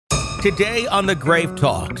Today on the Grave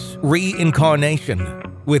Talks,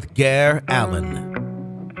 Reincarnation with Gare Allen.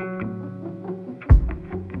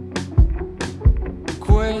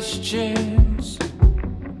 Questions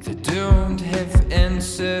that don't have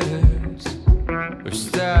answers. We're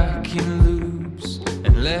stuck in loops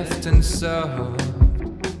and left unsolved.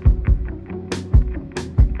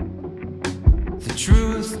 The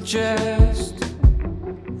truth just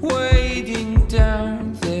waiting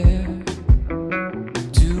down there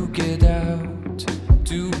to get out,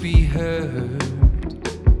 to be heard.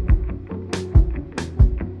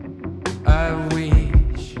 I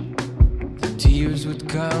wish the tears would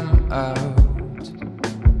come out.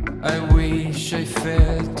 I wish I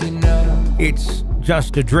felt enough. It's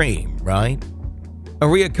just a dream, right? A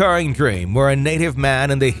reoccurring dream where a native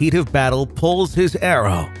man in the heat of battle pulls his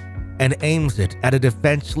arrow and aims it at a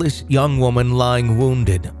defenseless young woman lying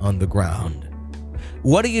wounded on the ground.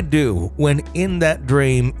 What do you do when in that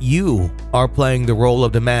dream you are playing the role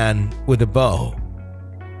of the man with a bow,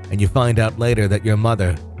 and you find out later that your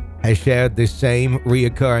mother has shared this same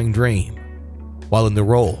reoccurring dream while in the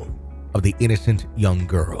role of the innocent young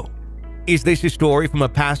girl? Is this a story from a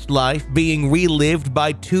past life being relived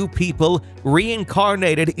by two people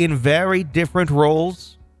reincarnated in very different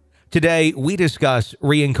roles? Today, we discuss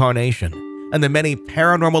reincarnation and the many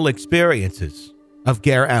paranormal experiences of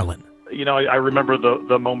Gare Allen. You know, I remember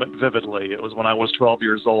the moment vividly. It was when I was 12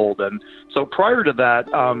 years old. And so prior to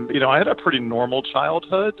that, I had a pretty normal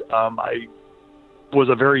childhood. I was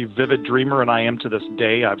a very vivid dreamer, and I am to this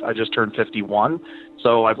day. I just turned 51.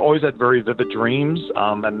 So I've always had very vivid dreams,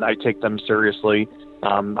 and I take them seriously.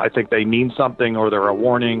 I think they mean something, or they're a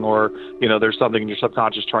warning, or, there's something in your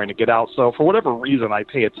subconscious trying to get out. So for whatever reason, I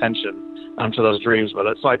pay attention to those dreams.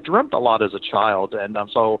 So I dreamt a lot as a child. And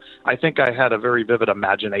so I think I had a very vivid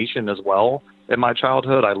imagination as well in my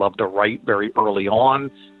childhood. I loved to write very early on,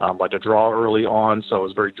 like to draw early on. So I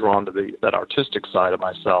was very drawn to that artistic side of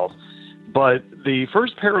myself. But the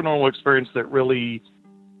first paranormal experience that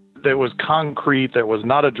was concrete, that was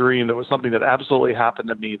not a dream, that was something that absolutely happened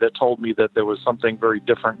to me, that told me that there was something very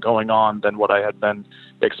different going on than what I had been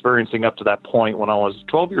experiencing up to that point. When I was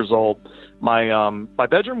 12 years old, my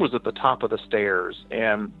bedroom was at the top of the stairs,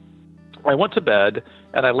 and I went to bed,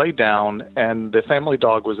 and I laid down, and the family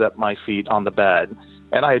dog was at my feet on the bed.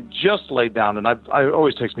 And I had just laid down, and it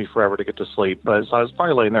always takes me forever to get to sleep, but so I was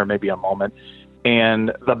probably laying there maybe a moment,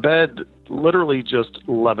 and the bed literally just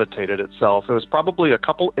levitated itself. It was probably a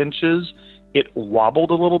couple inches. It wobbled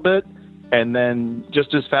a little bit, and then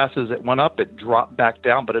just as fast as it went up, it dropped back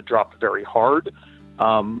down, but it dropped very hard.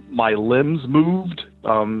 My limbs moved.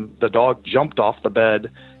 The dog jumped off the bed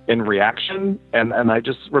in reaction, and I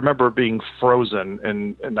just remember being frozen,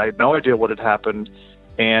 and I had no idea what had happened.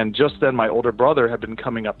 And just then my older brother had been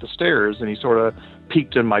coming up the stairs, and he sort of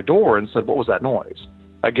peeked in my door and said, "What was that noise?"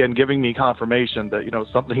 Again, giving me confirmation that,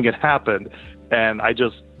 something had happened. And I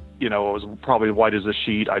just, it was probably white as a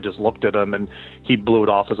sheet. I just looked at him, and he blew it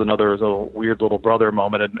off as another little weird little brother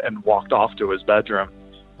moment, and walked off to his bedroom.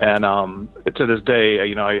 And to this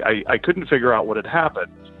day, I couldn't figure out what had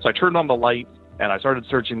happened. So I turned on the light, and I started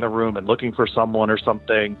searching the room and looking for someone or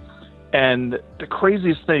something. And the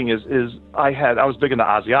craziest thing is I was big into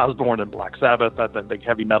Ozzy Osbourne and Black Sabbath, that big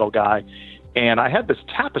heavy metal guy. And I had this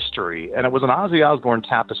tapestry, and it was an Ozzy Osbourne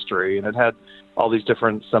tapestry, and it had all these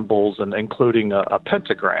different symbols, and including a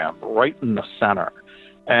pentagram right in the center.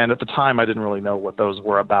 And at the time, I didn't really know what those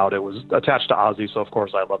were about. It was attached to Ozzy, so of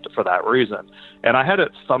course I loved it for that reason. And I had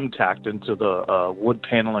it thumbtacked into the wood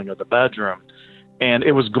paneling of the bedroom, and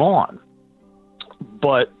it was gone.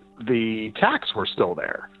 But the tacks were still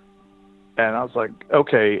there. And I was like,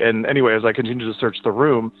 okay. And anyway, as I continued to search the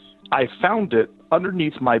room, I found it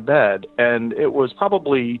underneath my bed, and it was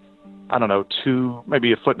probably, I don't know,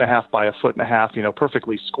 maybe 1.5 feet by 1.5 feet,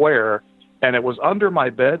 perfectly square. And it was under my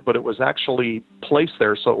bed, but it was actually placed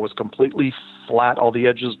there so it was completely flat. All the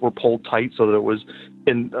edges were pulled tight so that it was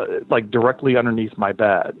directly underneath my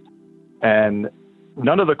bed. And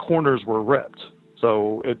none of the corners were ripped.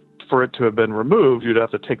 So for it to have been removed, you'd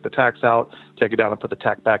have to take the tacks out, take it down, and put the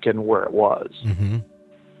tack back in where it was. Mm-hmm.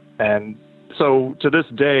 And so to this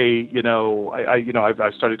day,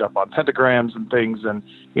 I've studied up on pentagrams and things, and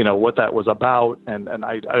what that was about, and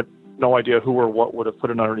I have no idea who or what would have put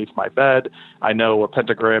it underneath my bed. I know a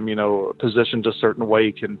pentagram, positioned a certain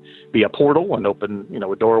way can be a portal and open,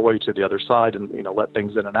 a doorway to the other side, and let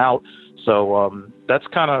things in and out. So that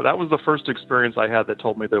was the first experience I had that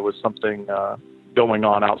told me there was something going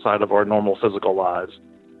on outside of our normal physical lives.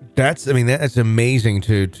 That's amazing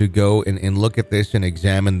to go and look at this and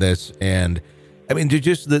examine this. And to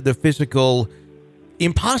just the physical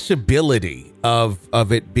impossibility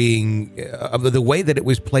of it being of the way that it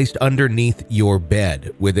was placed underneath your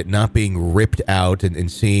bed, with it not being ripped out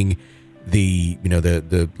and seeing the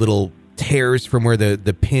the little tears from where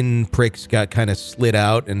the pin pricks got kind of slid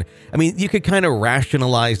out. And I mean, you could kind of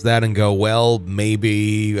rationalize that and go, well,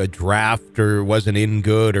 maybe a draft or wasn't in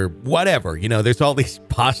good or whatever. There's all these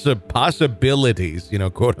possibilities,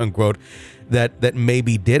 quote unquote, that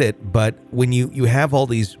maybe did it. But when you have all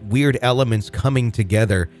these weird elements coming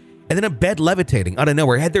together, and then a bed levitating out of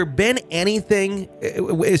nowhere, had there been anything,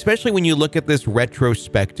 especially when you look at this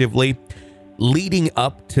retrospectively, leading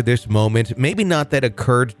up to this moment, maybe not that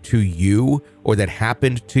occurred to you or that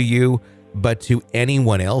happened to you, but to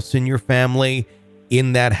anyone else in your family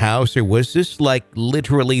in that house? Or was this like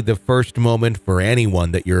literally the first moment for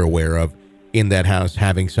anyone that you're aware of in that house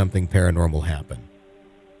having something paranormal happen?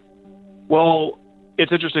 Well,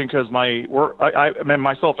 it's interesting because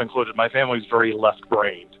myself included, my family's very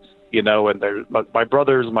left-brained. And my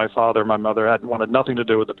brothers, my father, my mother wanted nothing to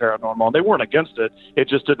do with the paranormal, and they weren't against it. It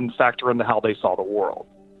just didn't factor into how they saw the world.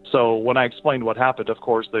 So when I explained what happened, of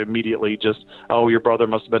course, they immediately just, oh, your brother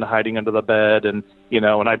must have been hiding under the bed, and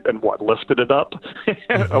lifted it up.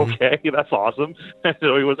 Mm-hmm. Okay, that's awesome.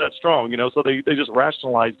 So he was that strong, so they just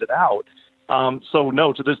rationalized it out. So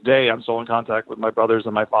no, to this day, I'm still in contact with my brothers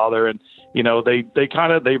and my father, and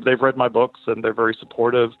they've read my books and they're very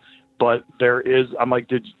supportive. But I'm like,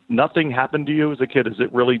 did nothing happen to you as a kid? Is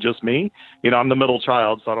it really just me? I'm the middle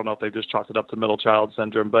child, so I don't know if they've just chalked it up to middle child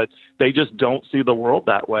syndrome, but they just don't see the world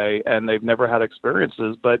that way, and they've never had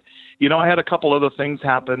experiences. But, I had a couple other things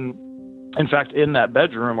happen. In fact, in that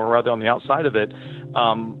bedroom, or rather on the outside of it,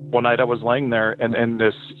 one night I was laying there, and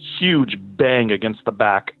this huge bang against the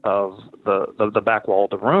back of the back wall of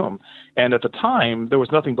the room. And at the time, there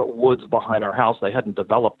was nothing but woods behind our house. They hadn't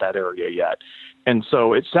developed that area yet. And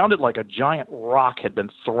so it sounded like a giant rock had been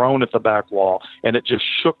thrown at the back wall, and it just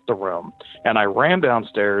shook the room. And I ran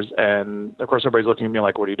downstairs, and of course everybody's looking at me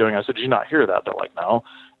like, what are you doing? I said, did you not hear that? They're like, no.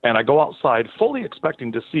 And I go outside fully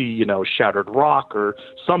expecting to see, shattered rock or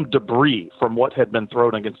some debris from what had been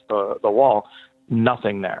thrown against the wall.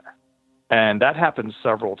 Nothing there. And that happened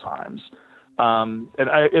several times. And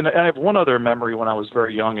I have one other memory when I was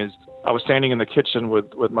very young is I was standing in the kitchen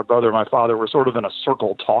with my brother and my father. We're sort of in a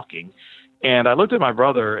circle talking. And I looked at my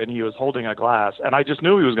brother, and he was holding a glass, and I just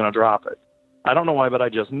knew he was going to drop it. I don't know why, but I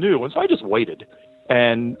just knew. And so I just waited.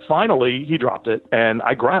 And finally, he dropped it, and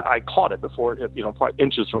I caught it before it hit, probably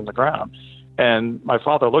inches from the ground. And my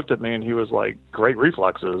father looked at me, and he was like, great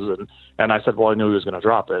reflexes. And I said, well, I knew he was going to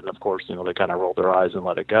drop it. And, of course, they kind of rolled their eyes and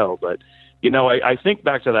let it go. But, I think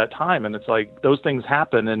back to that time, and it's like those things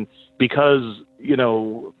happen. And because,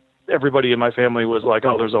 everybody in my family was like,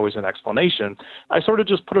 oh, there's always an explanation, I sort of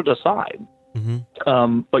just put it aside.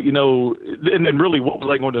 Mm-hmm. But, and really what was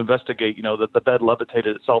I going to investigate? That the bed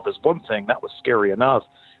levitated itself is one thing. That was scary enough.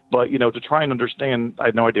 But, to try and understand, I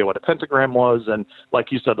had no idea what a pentagram was. And like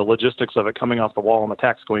you said, the logistics of it coming off the wall and the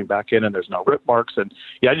tacks going back in, and there's no rip marks. And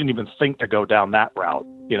I didn't even think to go down that route,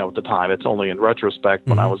 at the time. It's only in retrospect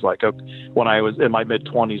when I was when I was in my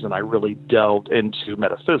mid-20s and I really delved into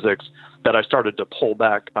metaphysics that I started to pull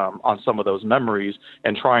back on some of those memories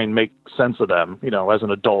and try and make sense of them, as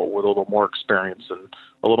an adult with a little more experience and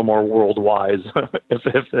a little more world-wise,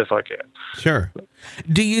 if I can. Sure.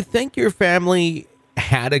 Do you think your family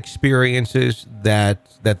had experiences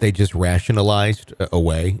that they just rationalized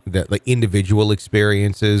away, that like individual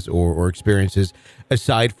experiences or experiences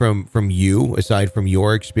aside from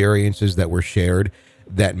your experiences that were shared,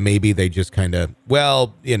 that maybe they just kind of,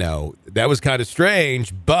 well, that was kind of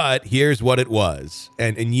strange, but here's what it was.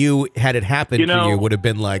 And you, had it happened to you, would have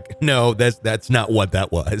been like, no, that's not what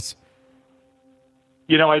that was.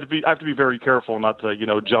 I have to be very careful not to,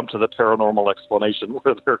 jump to the paranormal explanation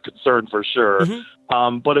where they're concerned for sure.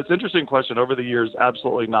 Mm-hmm. But it's an interesting question. Over the years,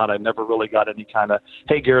 absolutely not. I never really got any kind of,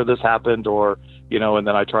 hey, Gare, this happened, or, and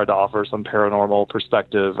then I tried to offer some paranormal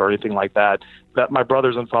perspective or anything like that. That my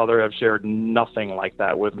brothers and father have shared nothing like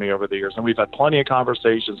that with me over the years. And we've had plenty of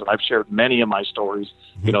conversations, and I've shared many of my stories.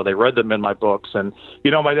 Mm-hmm. They read them in my books. And,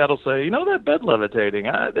 my dad will say, that bed levitating,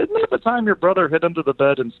 isn't that the time your brother hid under the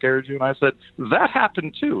bed and scared you? And I said, that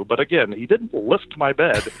happened too. But again, he didn't lift my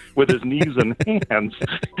bed with his knees and hands.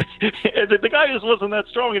 And the guy just wasn't that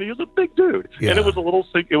strong, and he was a big dude. Yeah. And it was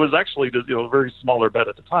it was actually just, a very smaller bed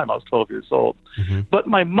at the time. I was 12 years old. Mm-hmm. But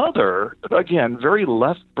my mother, again, very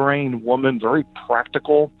left-brain woman, very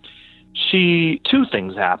practical. Two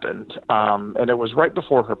things happened, and it was right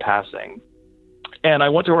before her passing. And I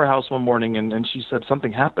went to her house one morning, and she said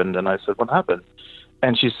something happened, and I said, what happened?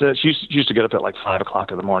 And she said she used to get up at like 5 o'clock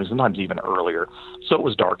in the morning, sometimes even earlier. So it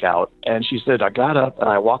was dark out. And she said, I got up and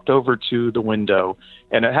I walked over to the window,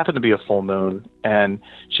 and it happened to be a full moon. And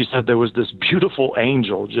she said there was this beautiful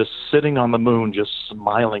angel just sitting on the moon, just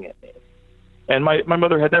smiling at me. And my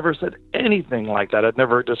mother had never said anything like that. Had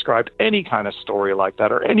never described any kind of story like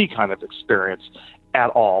that or any kind of experience at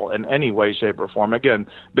all in any way, shape, or form. Again,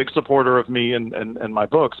 big supporter of me and my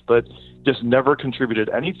books, but just never contributed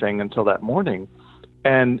anything until that morning.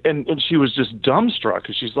 And she was just dumbstruck,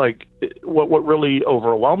 because she's like, what really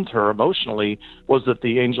overwhelmed her emotionally was that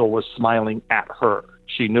the angel was smiling at her.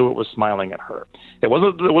 She knew it was smiling at her. It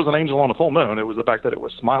wasn't an angel on a full moon. It was the fact that it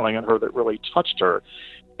was smiling at her that really touched her.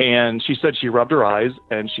 And she said she rubbed her eyes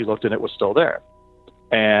and she looked and it was still there.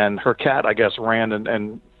 And her cat, I guess, ran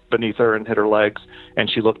and beneath her and hit her legs, and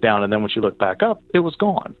she looked down, and then when she looked back up, it was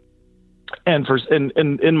gone. And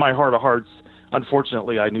in my heart of hearts,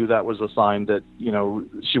 unfortunately, I knew that was a sign that, you know,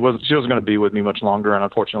 she wasn't going to be with me much longer. And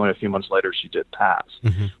unfortunately, a few months later, she did pass.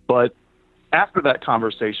 Mm-hmm. But after that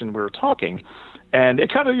conversation, we were talking, and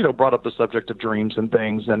it kind of, you know, brought up the subject of dreams and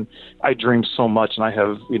things. And I dream so much, and I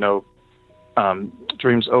have, you know,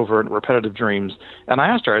 dreams over and repetitive dreams. And I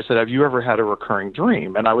asked her, I said, have you ever had a recurring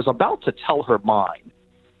dream? And I was about to tell her mine,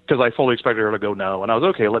 because I fully expected her to go no. And I was,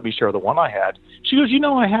 okay, let me share the one I had. She goes, you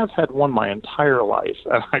know, I have had one my entire life.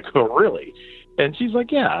 And I go, really? And she's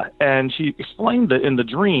like, yeah. And she explained that in the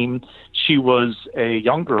dream, she was a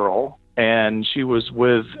young girl, and she was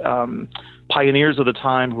with pioneers of the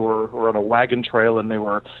time who were on a wagon trail, and they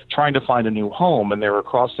were trying to find a new home, and they were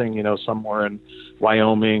crossing, you know, somewhere in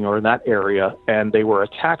Wyoming or in that area, and they were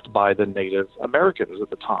attacked by the Native Americans at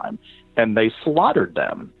the time, and they slaughtered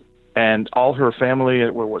them. And all her family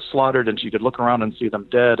was slaughtered, and she could look around and see them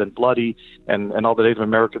dead and bloody, and all the Native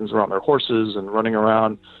Americans were on their horses and running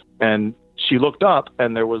around. And she looked up,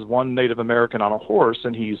 and there was one Native American on a horse,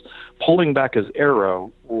 and he's pulling back his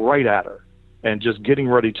arrow right at her and just getting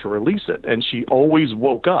ready to release it. And she always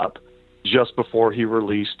woke up just before he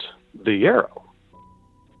released the arrow.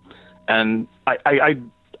 And I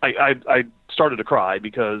started to cry,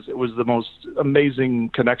 because it was the most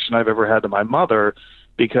amazing connection I've ever had to my mother,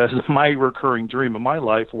 because my recurring dream of my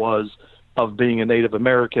life was of being a Native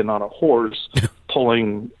American on a horse,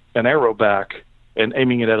 pulling an arrow back and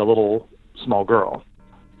aiming it at a little small girl.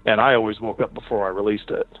 And I always woke up before I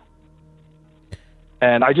released it.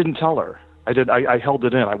 And I didn't tell her. I held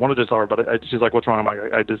it in. I wanted to tell her, but she's like, what's wrong? I'm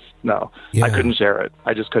like, no. Yeah. I couldn't share it.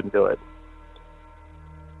 I just couldn't do it.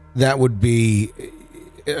 That would be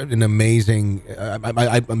an amazing,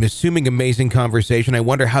 I'm assuming amazing conversation. I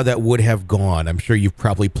wonder how that would have gone. I'm sure you've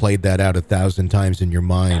probably played that out 1,000 times in your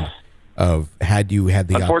mind of had you had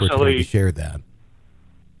the opportunity to share that.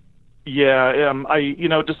 Yeah,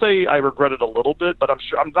 to say I regret it a little bit, but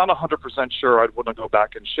I'm not 100% sure I'd want to go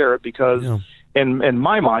back and share it, because in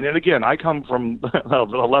my mind, and again, I come from a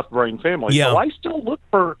left brain family, so I still look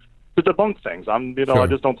to debunk things. I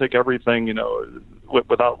just don't take everything,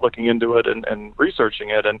 without looking into it and researching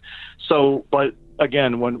it. And so, but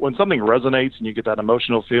again, when something resonates and you get that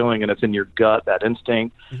emotional feeling and it's in your gut, that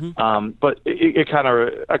instinct, but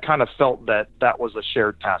I kind of felt that was a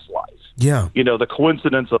shared past life. Yeah. The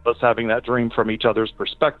coincidence of us having that dream from each other's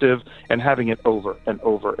perspective and having it over and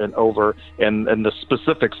over and over, and the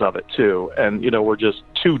specifics of it too. And, we're just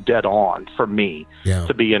too dead on for me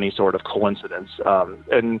to be any sort of coincidence.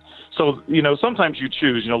 And so, sometimes you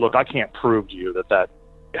choose, look, I can't prove to you that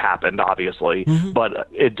happened, obviously, but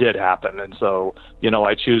it did happen. And so,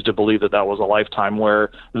 I choose to believe that was a lifetime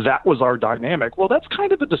where that was our dynamic. Well, that's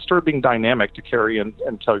kind of a disturbing dynamic to carry and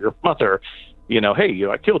tell your mother, hey,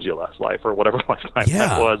 I killed you last life, or whatever lifetime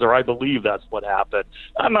that was, or I believe that's what happened.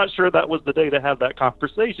 I'm not sure that was the day to have that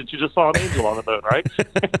conversation. She just saw an angel on the moon, right?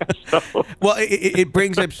 Well, it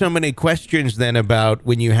brings up so many questions then about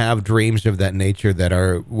when you have dreams of that nature that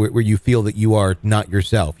are where you feel that you are not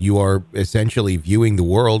yourself. You are essentially viewing the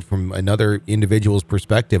world from another individual's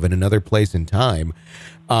perspective in another place and time.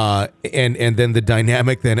 And then the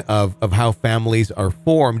dynamic then of how families are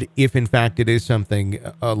formed, if in fact it is something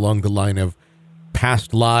along the line of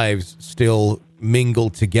past lives still mingle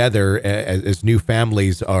together as new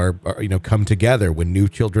families are come together when new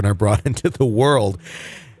children are brought into the world.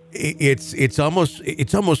 It's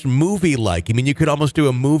almost movie like. I mean, you could almost do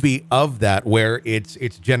a movie of that where it's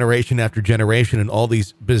generation after generation and all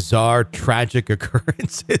these bizarre, tragic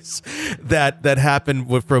occurrences that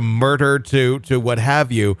happen from murder to what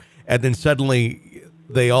have you, and then suddenly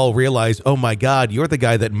they all realize, oh my God, you're the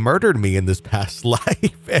guy that murdered me in this past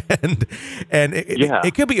life. and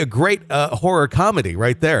it could be a great horror comedy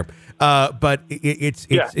right there. But it's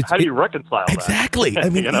how do you reconcile that? Exactly. I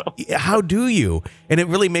mean, how do you? And it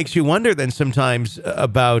really makes you wonder then sometimes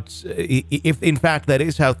about if in fact that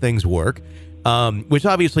is how things work, which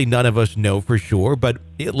obviously none of us know for sure, but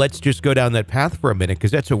let's just go down that path for a minute,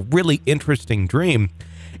 because that's a really interesting dream.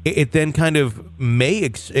 It then kind of may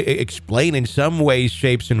explain in some ways,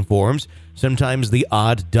 shapes, and forms sometimes the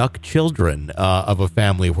odd duck children of a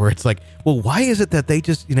family, where it's like, well, why is it that they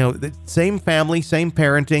just, the same family, same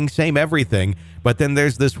parenting, same everything, but then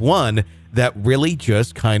there's this one that really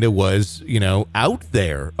just kind of was, out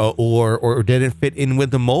there or didn't fit in with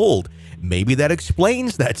the mold. Maybe that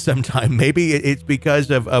explains that sometime. Maybe it's because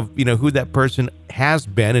of who that person has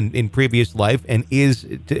been in previous life and is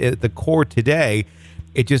at the core today.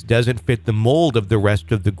 It just doesn't fit the mold of the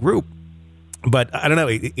rest of the group. But I don't know.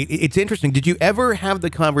 It's interesting. Did you ever have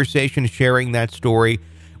the conversation sharing that story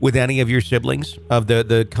with any of your siblings, of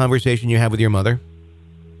the conversation you had with your mother?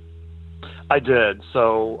 I did.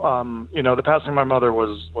 So, the passing of my mother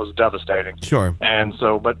was devastating. Sure. And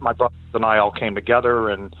so, but my brothers and I all came together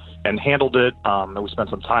and handled it. And we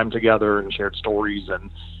spent some time together and shared stories.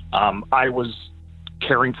 And I was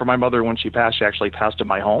caring for my mother when she passed. She actually passed at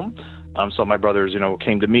my home. So my brothers,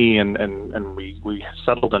 came to me and we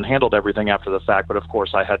settled and handled everything after the fact. But of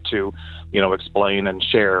course, I had to, explain and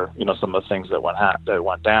share, some of the things that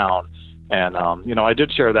went down. And I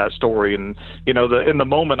did share that story. And in the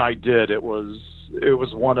moment I did, it was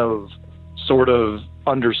one of sort of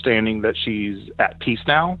understanding that she's at peace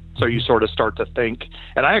now. So you sort of start to think.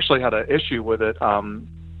 And I actually had an issue with it. Probably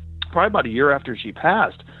about a year after she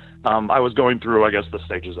passed. I was going through, I guess, the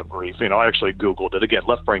stages of grief. I actually Googled it again,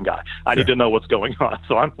 left brain guy. I need to know what's going on.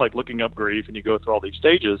 So I'm like looking up grief, and you go through all these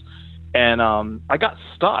stages. And I got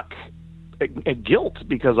stuck in guilt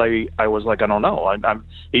because I was like, I don't know.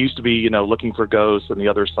 It used to be, looking for ghosts and the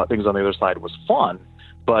other things on the other side was fun.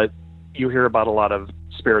 But you hear about a lot of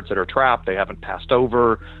spirits that are trapped. They haven't passed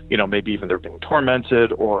over, maybe even they're being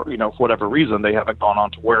tormented or, for whatever reason, they haven't gone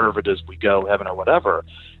on to wherever it is we go, heaven or whatever.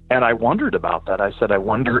 And I wondered about that. I said, I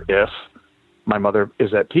wonder if my mother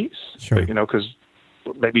is at peace, sure. Because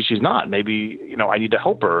maybe she's not. Maybe, I need to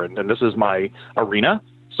help her. And this is my arena.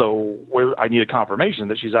 So I need a confirmation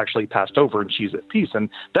that she's actually passed over and she's at peace. And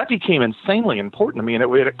that became insanely important to me. And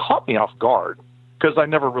it caught me off guard because I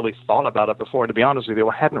never really thought about it before. And to be honest with you,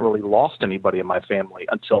 I hadn't really lost anybody in my family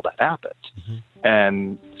until that happened. Mm-hmm.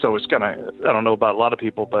 And so it's I don't know about a lot of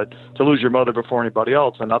people, but to lose your mother before anybody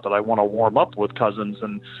else, and not that I want to warm up with cousins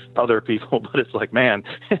and other people, but it's like, man,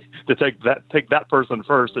 to take that person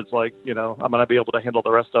first, it's like, I'm going to be able to handle the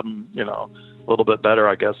rest of them, a little bit better,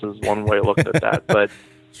 I guess, is one way of looking at that. But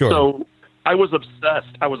sure. So I was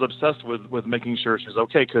obsessed. I was obsessed with making sure she's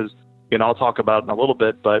okay because, I'll talk about it in a little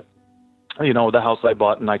bit, but the house I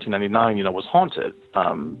bought in 1999, was haunted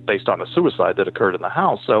based on a suicide that occurred in the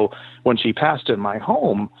house. So when she passed in my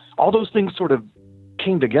home, all those things sort of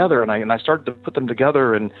came together, and I started to put them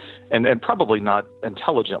together, and probably not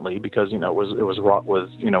intelligently because it was wrought with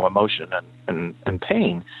emotion and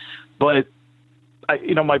pain, but.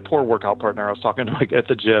 My poor workout partner, I was talking to at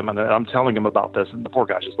the gym, and I'm telling him about this, and the poor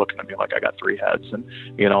guy's just looking at me like I got three heads, and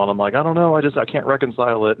and I'm like, I don't know, I can't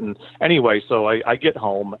reconcile it. And anyway, so I get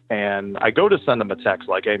home and I go to send him a text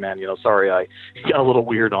like, hey man, sorry I got a little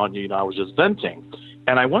weird on you, I was just venting,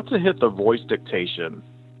 and I went to hit the voice dictation,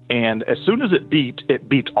 and as soon as it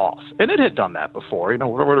beeped off, and it had done that before, for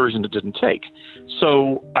whatever reason it didn't take.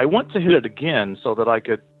 So I went to hit it again so that I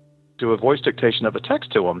could do a voice dictation of a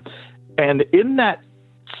text to him. And in that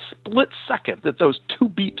split second that those two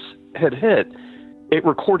beeps had hit, it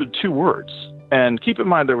recorded two words. And keep in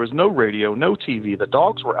mind, there was no radio, no TV. The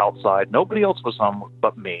dogs were outside. Nobody else was home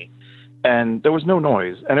but me. And there was no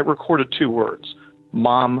noise. And it recorded two words,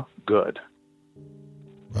 Mom, good.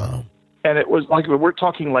 Wow. And it was like, we're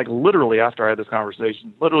talking like literally after I had this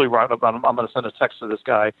conversation, literally right about, I'm going to send a text to this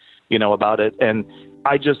guy, about it. And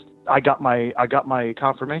I got my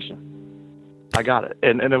confirmation. I got it.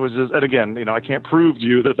 And it was just, and again, I can't prove to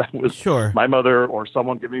you that was sure. my mother or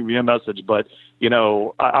someone giving me a message, but,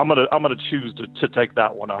 I'm going to choose to take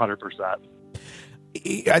that one 100%.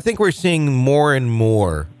 I think we're seeing more and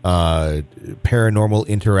more paranormal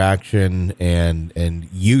interaction and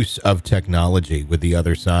use of technology with the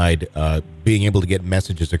other side, being able to get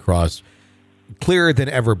messages across clearer than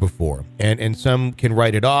ever before. And some can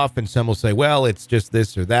write it off, and some will say, well, it's just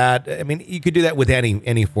this or that. I mean, you could do that with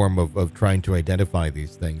any form of trying to identify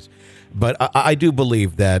these things. But I do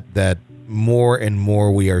believe that more and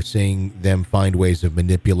more we are seeing them find ways of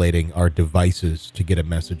manipulating our devices to get a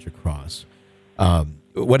message across.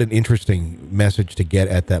 What an interesting message to get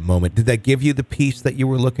at that moment. Did that give you the peace that you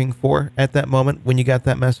were looking for at that moment when you got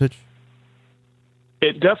that message?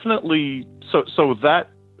 It definitely, so that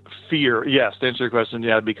fear, yes, to answer your question,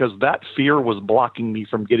 yeah, because that fear was blocking me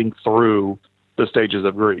from getting through the stages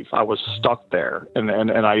of grief. I was stuck there, and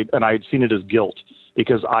I had seen it as guilt,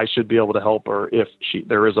 because I should be able to help her if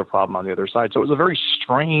there is a problem on the other side. So it was a very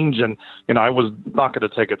strange, and I was not going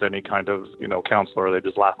to take it to any kind of counselor. They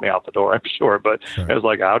just laughed me out the door, I'm sure. But It was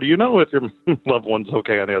like, how do you know if your loved one's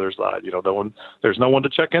okay on the other side? There's no one to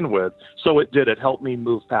check in with. So it helped me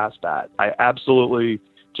move past that. I absolutely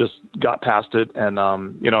just got past it, and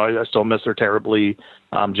I still miss her terribly.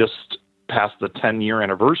 Just past the 10-year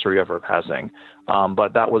anniversary of her passing,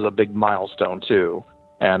 but that was a big milestone too.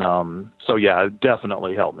 And so, yeah, it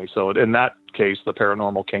definitely helped me. So in that case, the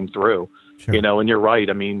paranormal came through, Sure. And you're right.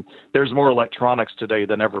 I mean, there's more electronics today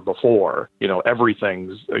than ever before.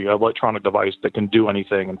 Everything's an electronic device that can do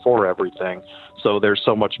anything and for everything. So there's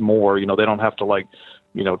so much more, they don't have to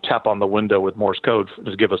tap on the window with Morse code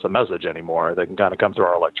to give us a message anymore. They can kind of come through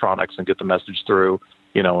our electronics and get the message through,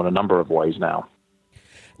 in a number of ways now.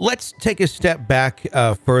 Let's take a step back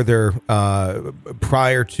further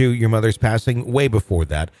prior to your mother's passing, way before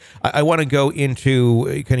that. I want to go into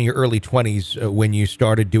kind of your early 20s when you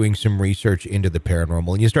started doing some research into the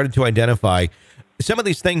paranormal, and you started to identify some of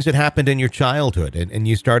these things that happened in your childhood, and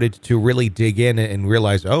you started to really dig in and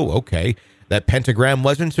realize, oh, okay, that pentagram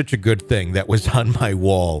wasn't such a good thing that was on my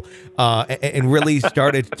wall, and really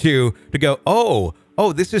started to go, oh,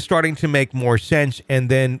 this is starting to make more sense, and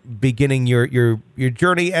then beginning your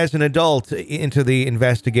journey as an adult into the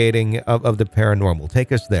investigating of the paranormal.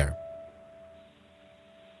 Take us there.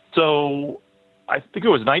 So I think it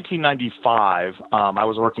was 1995. I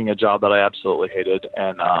was working a job that I absolutely hated,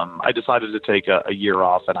 and I decided to take a year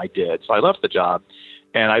off, and I did. So I left the job,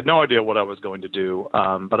 and I had no idea what I was going to do.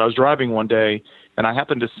 But I was driving one day, and I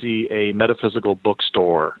happened to see a metaphysical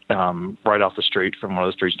bookstore right off the street from one of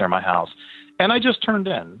the streets near my house. And I just turned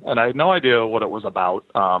in, and I had no idea what it was about.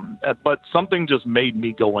 But something just made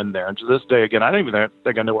me go in there. And to this day, again, I don't even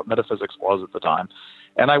think I knew what metaphysics was at the time.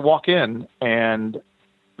 And I walk in, and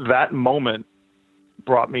that moment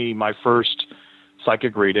brought me my first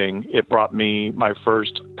psychic reading. It brought me my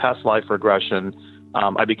first past life regression.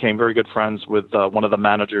 I became very good friends with one of the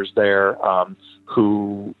managers there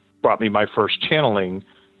who brought me my first channeling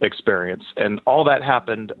experience. And all that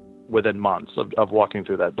happened within months of walking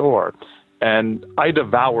through that door. And I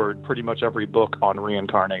devoured pretty much every book on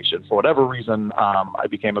reincarnation. For whatever reason, I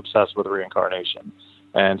became obsessed with reincarnation.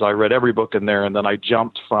 And so I read every book in there, and then I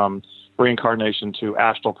jumped from reincarnation to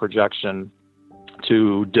astral projection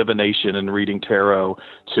to divination and reading tarot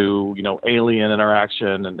to, alien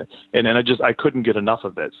interaction. And then I couldn't get enough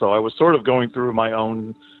of it. So I was sort of going through my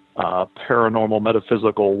own paranormal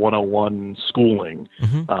metaphysical 101 schooling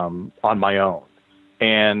on my own.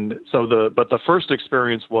 And so the first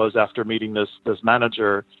experience was after meeting this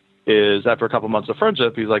manager is after a couple months of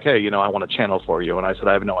friendship, he's like, hey, I want to channel for you. And I said,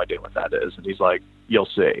 I have no idea what that is. And he's like, you'll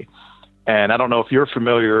see. And I don't know if you're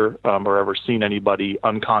familiar or ever seen anybody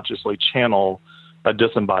unconsciously channel a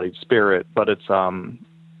disembodied spirit, but it's an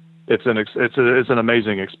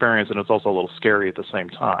amazing experience, and it's also a little scary at the same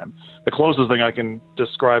time. The closest thing I can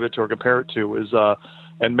describe it to or compare it to is, and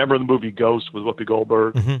remember the movie Ghost with Whoopi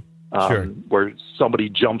Goldberg? Sure. Where somebody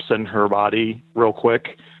jumps in her body real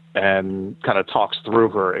quick and kind of talks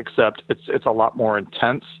through her, except it's a lot more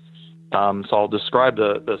intense. So I'll describe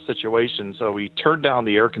the situation. So we turned down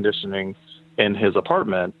the air conditioning in his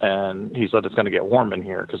apartment, and he said, it's going to get warm in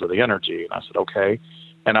here because of the energy. And I said, okay.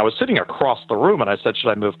 And I was sitting across the room, and I said, should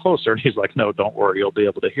I move closer? And he's like, no, don't worry. You'll be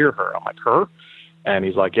able to hear her. I'm like, her? And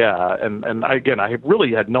he's like, yeah. And again, I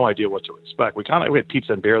really had no idea what to expect. We had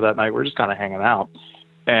pizza and beer that night. We were just kind of hanging out.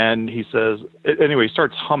 And he says, anyway, he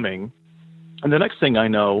starts humming. And the next thing I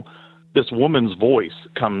know, this woman's voice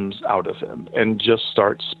comes out of him and just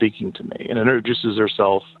starts speaking to me and introduces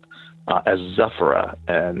herself as Zephyra.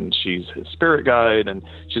 And she's his spirit guide. And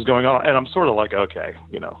she's going on. And I'm sort of like, okay,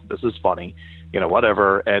 this is funny,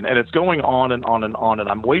 whatever. And it's going on and on and on. And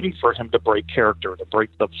I'm waiting for him to break character, to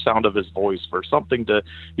break the sound of his voice, for something to,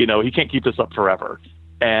 he can't keep this up forever.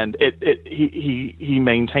 And he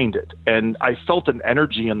maintained it. And I felt an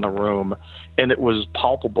energy in the room, and it was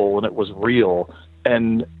palpable and it was real.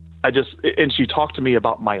 And she talked to me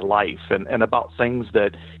about my life and about things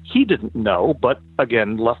that he didn't know, but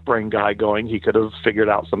again, left brain guy going, he could have figured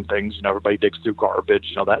out some things, everybody digs through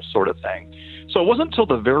garbage, that sort of thing. So it wasn't until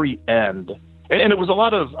the very end And it was a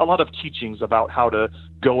lot of teachings about how to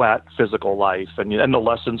go at physical life and the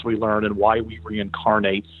lessons we learn and why we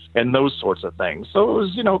reincarnate and those sorts of things. So it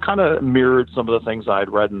was, kind of mirrored some of the things I had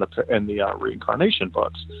read in the reincarnation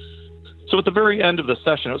books. So at the very end of the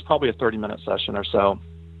session, it was probably a 30-minute session or so,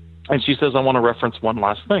 and she says, I want to reference one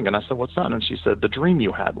last thing. And I said, what's that? And she said, the dream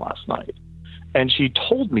you had last night. And she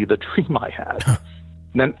told me the dream I had.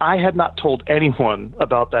 And then I had not told anyone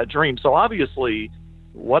about that dream. So obviously,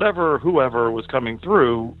 whoever was coming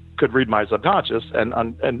through could read my subconscious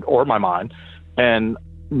and or my mind and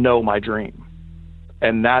know my dream.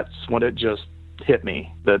 And that's when it just hit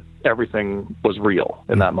me that everything was real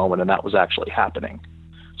in that moment, and that was actually happening.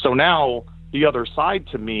 So now the other side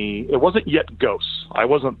to me, it wasn't yet ghosts. I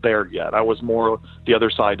wasn't there yet. I was more, the other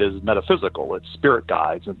side is metaphysical. It's spirit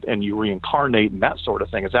guides, and you reincarnate and that sort of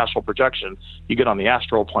thing. It's astral projection. You get on the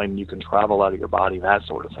astral plane and you can travel out of your body, that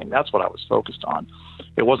sort of thing. That's what I was focused on.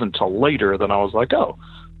 It wasn't until later that I was like, oh,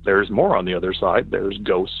 there's more on the other side. There's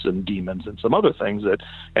ghosts and demons and some other things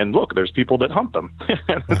and look, there's people that hunt them.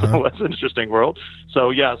 So that's an interesting world. So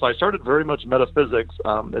yeah, so I started very much metaphysics,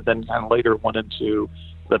 and then kind of later went into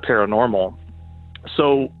the paranormal.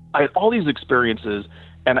 So I had all these experiences,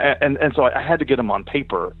 and so I had to get them on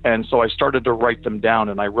paper. And so I started to write them down,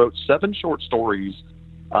 and I wrote 7 short stories.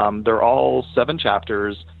 They're all 7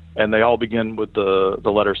 chapters, and they all begin with the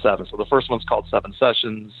letter 7. So the first one's called 7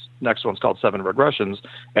 Sessions. Next one's called 7 Regressions,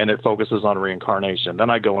 and it focuses on reincarnation. Then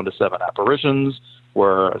I go into 7 Apparitions,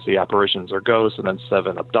 where the apparitions are ghosts, and then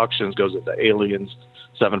 7 Abductions goes into aliens.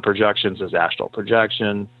 7 Projections is astral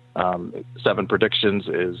projection. 7 Predictions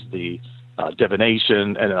is the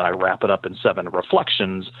divination, and then I wrap it up in 7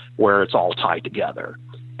 Reflections, where it's all tied together.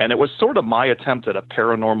 And it was sort of my attempt at a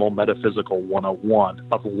paranormal metaphysical 101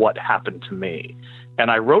 of what happened to me.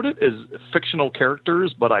 And I wrote it as fictional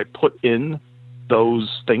characters, but I put in those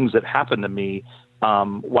things that happened to me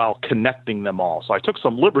while connecting them all. So I took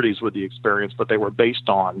some liberties with the experience, but they were based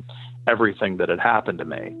on everything that had happened to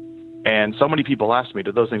me. And so many people asked me,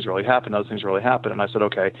 did those things really happen? Those things really happen. And I said,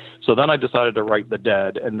 okay. So then I decided to write The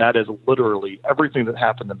Dead. And that is literally everything that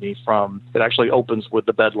happened to me it actually opens with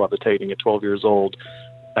the bed levitating at 12 years old.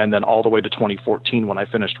 And then all the way to 2014 when I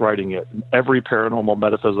finished writing it. Every paranormal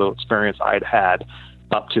metaphysical experience I'd had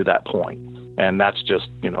up to that point. And that's just,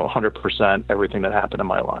 100% everything that happened in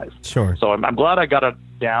my life. Sure. So I'm glad I got it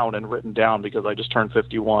down and written down, because I just turned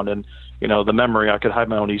 51, and the memory, I could hide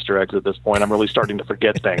my own Easter eggs at this point. I'm really starting to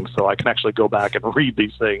forget things, so I can actually go back and read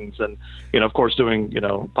these things. And, of course, doing,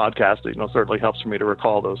 podcasting, certainly helps for me to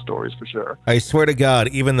recall those stories for sure. I swear to God,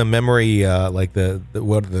 even the memory, like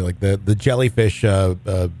the jellyfish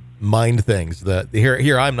mind things.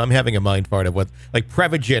 Here I'm having a mind fart of what, like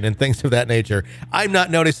Prevagen and things of that nature. I'm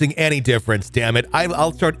not noticing any difference. Damn it!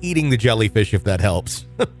 I'll start eating the jellyfish if that helps.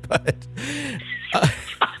 But.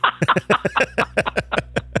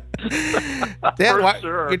 Dan,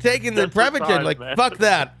 sure. You're taking the Prevagen, like, man. Fuck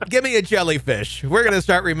that. Give me a jellyfish. We're going to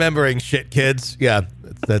start remembering shit, kids. Yeah,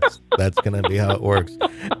 that's going to be how it works.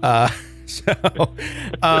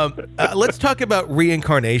 Let's talk about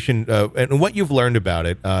reincarnation and what you've learned about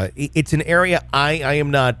it. It's an area I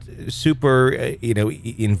am not super,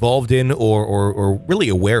 involved in or really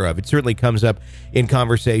aware of. It certainly comes up in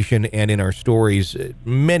conversation and in our stories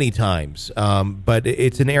many times, but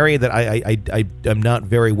it's an area that I am not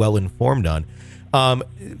very well informed on.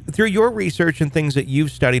 Through your research and things that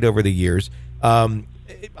you've studied over the years,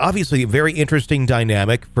 obviously a very interesting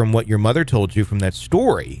dynamic from what your mother told you from that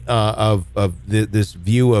story of this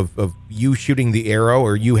view of you shooting the arrow,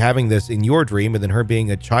 or you having this in your dream, and then her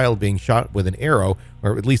being a child being shot with an arrow,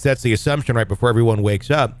 or at least that's the assumption right before everyone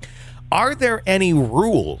wakes up. Are there any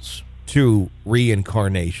rules to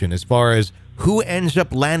reincarnation as far as who ends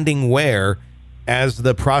up landing where as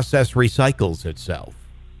the process recycles itself?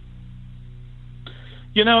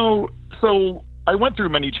 So I went through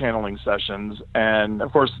many channeling sessions, and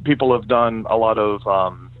of course people have done a lot of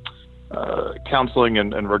counseling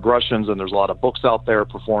and regressions, and there's a lot of books out there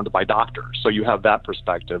performed by doctors, so you have that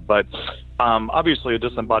perspective. But obviously a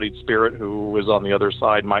disembodied spirit who is on the other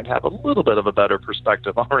side might have a little bit of a better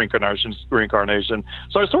perspective on reincarnation.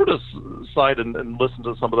 So I sort of side and listen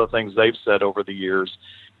to some of the things they've said over the years,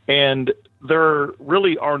 and there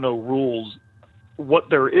really are no rules. What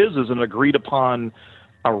there is an agreed upon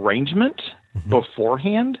arrangement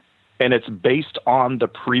beforehand, and it's based on the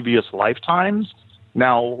previous lifetimes.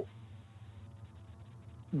 Now,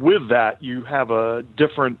 with that, you have a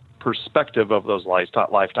different perspective of those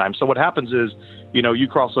lifetimes. So what happens is, you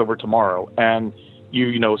cross over tomorrow, and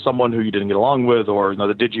someone who you didn't get along with, or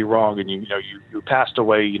that did you wrong, and you passed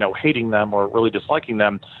away, hating them or really disliking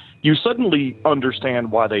them. you suddenly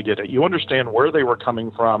understand why they did it. You understand where they were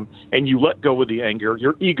coming from, and you let go of the anger.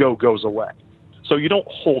 Your ego goes away. So you don't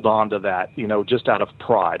hold on to that, just out of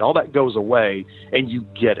pride. All that goes away, and you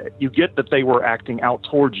get it. You get that they were acting out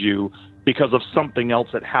towards you because of something else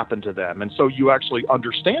that happened to them. And so you actually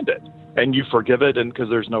understand it, and you forgive it, and because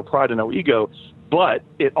there's no pride and no ego. But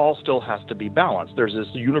it all still has to be balanced. There's this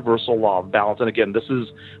universal law of balance. And again, this is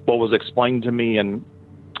what was explained to me, and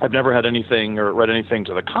I've never had anything or read anything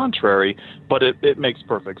to the contrary, but it makes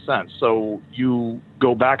perfect sense. So you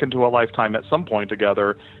go back into a lifetime at some point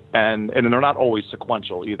together, and they're not always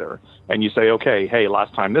sequential either. And you say, okay, hey,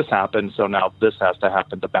 last time this happened, so now this has to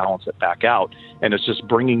happen to balance it back out. And it's just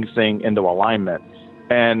bringing things into alignment.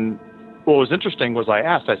 And what was interesting was I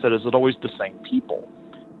said, is it always the same people?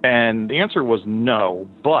 And the answer was no,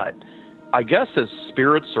 but I guess as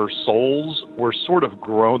spirits or souls, we're sort of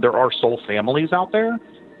grown. There are soul families out there.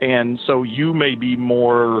 And so you may be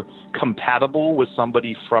more compatible with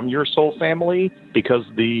somebody from your soul family because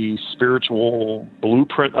the spiritual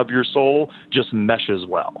blueprint of your soul just meshes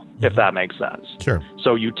well, if that makes sense. Sure.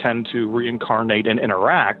 So you tend to reincarnate and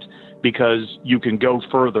interact because you can go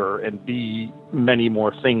further and be many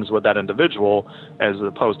more things with that individual as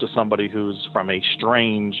opposed to somebody who's from a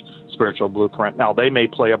strange spiritual blueprint. Now, they may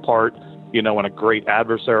play a part, in a great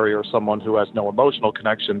adversary or someone who has no emotional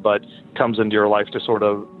connection, but comes into your life to sort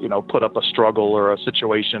of, put up a struggle or a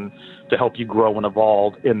situation to help you grow and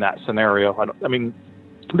evolve in that scenario. I mean,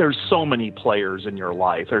 there's so many players in your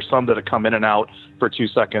life. There's some that come in and out for 2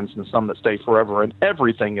 seconds and some that stay forever and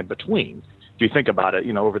everything in between. If you think about it,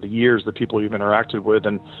 over the years, the people you've interacted with,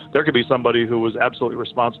 and there could be somebody who was absolutely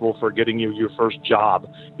responsible for getting you your first job,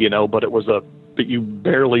 but you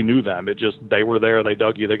barely knew them. They were there, they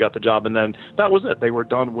dug you, they got the job, and then that was it. They were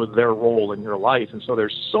done with their role in your life. And so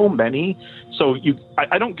there's so many. So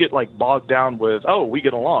I don't get bogged down with, oh, we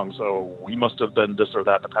get along, so we must have been this or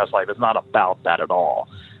that in the past life. It's not about that at all.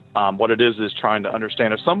 What it is trying to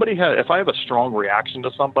understand if I have a strong reaction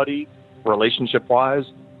to somebody relationship-wise,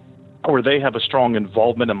 or they have a strong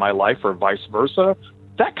involvement in my life or vice versa,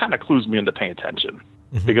 that kind of clues me into paying attention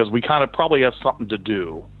because we kind of probably have something to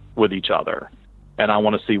do with each other. And I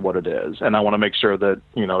want to see what it is. And I want to make sure that,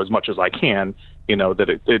 as much as I can,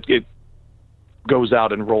 that it goes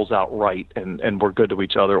out and rolls out right and we're good to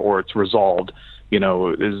each other, or it's resolved,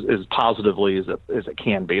 as positively as it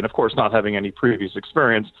can be. And of course, not having any previous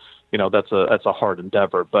experience, that's a hard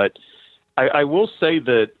endeavor. But I will say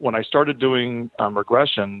that when I started doing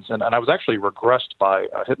regressions, and I was actually regressed by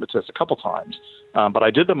a hypnotist a couple times, but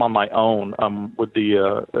I did them on my own with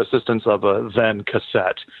the assistance of a then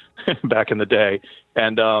cassette back in the day,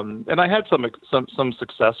 and I had some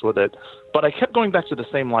success with it. But I kept going back to the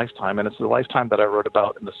same lifetime, and it's the lifetime that I wrote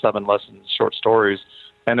about in the 7 Lessons short stories.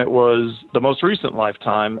 And it was the most recent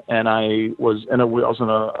lifetime, and I was in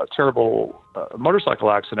a terrible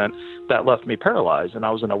motorcycle accident that left me paralyzed, and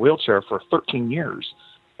I was in a wheelchair for 13 years,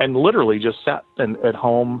 and literally just sat at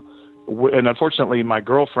home. And unfortunately, my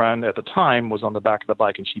girlfriend at the time was on the back of the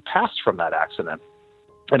bike, and she passed from that accident.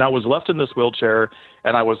 And I was left in this wheelchair,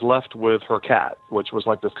 and I was left with her cat, which was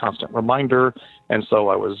like this constant reminder. And so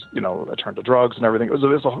I was, I turned to drugs and everything. It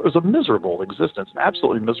was a miserable existence, an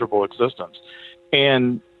absolutely miserable existence.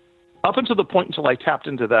 And up until the point until I tapped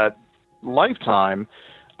into that lifetime,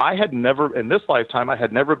 in this lifetime, I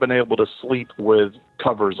had never been able to sleep with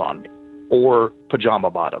covers on me or pajama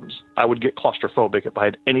bottoms. I would get claustrophobic if I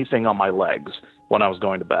had anything on my legs when I was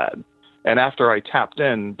going to bed. And after I tapped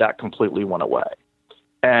in, that completely went away.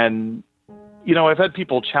 And, I've had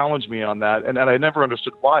people challenge me on that, and I never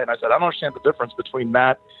understood why. And I said, I don't understand the difference between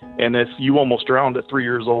that and if you almost drowned at 3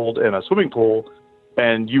 years old in a swimming pool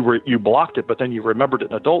and you blocked it, but then you remembered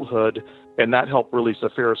it in adulthood, and that helped release a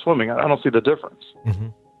fear of swimming. I don't see the difference. Mm-hmm.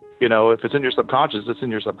 If it's in your subconscious, it's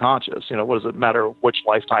in your subconscious. What does it matter which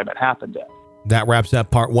lifetime it happened in? That wraps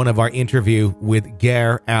up part 1 of our interview with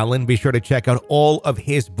Gare Allen. Be sure to check out all of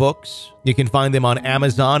his books. You can find them on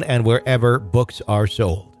Amazon and wherever books are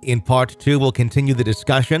sold. In part 2, we'll continue the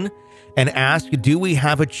discussion and ask, do we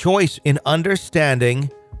have a choice in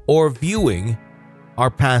understanding or viewing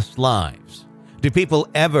our past lives? Do people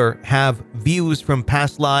ever have views from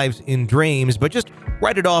past lives in dreams, but just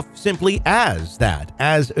write it off simply as that,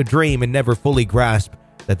 as a dream, and never fully grasp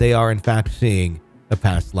that they are in fact seeing a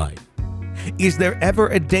past life? Is there ever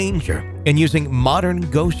a danger in using modern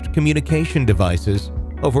ghost communication devices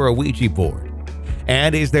over a Ouija board?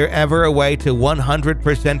 And is there ever a way to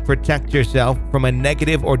 100% protect yourself from a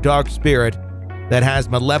negative or dark spirit that has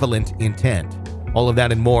malevolent intent? All of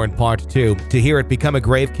that and more in part 2. To hear it, become a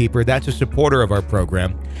Gravekeeper. That's a supporter of our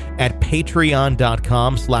program at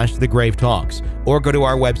patreon.com/thegravetalks, or go to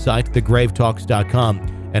our website,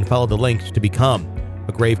 thegravetalks.com, and follow the links to become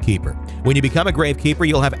a Gravekeeper. When you become a Gravekeeper,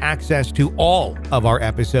 you'll have access to all of our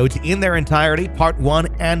episodes in their entirety, part 1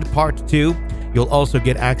 and part 2. You'll also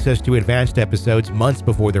get access to advanced episodes months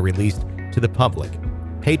before they're released to the public.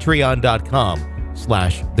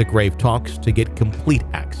 Patreon.com/thegravetalks to get complete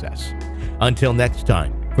access. Until next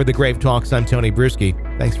time, for The Grave Talks, I'm Tony Bruschi.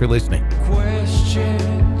 Thanks for listening.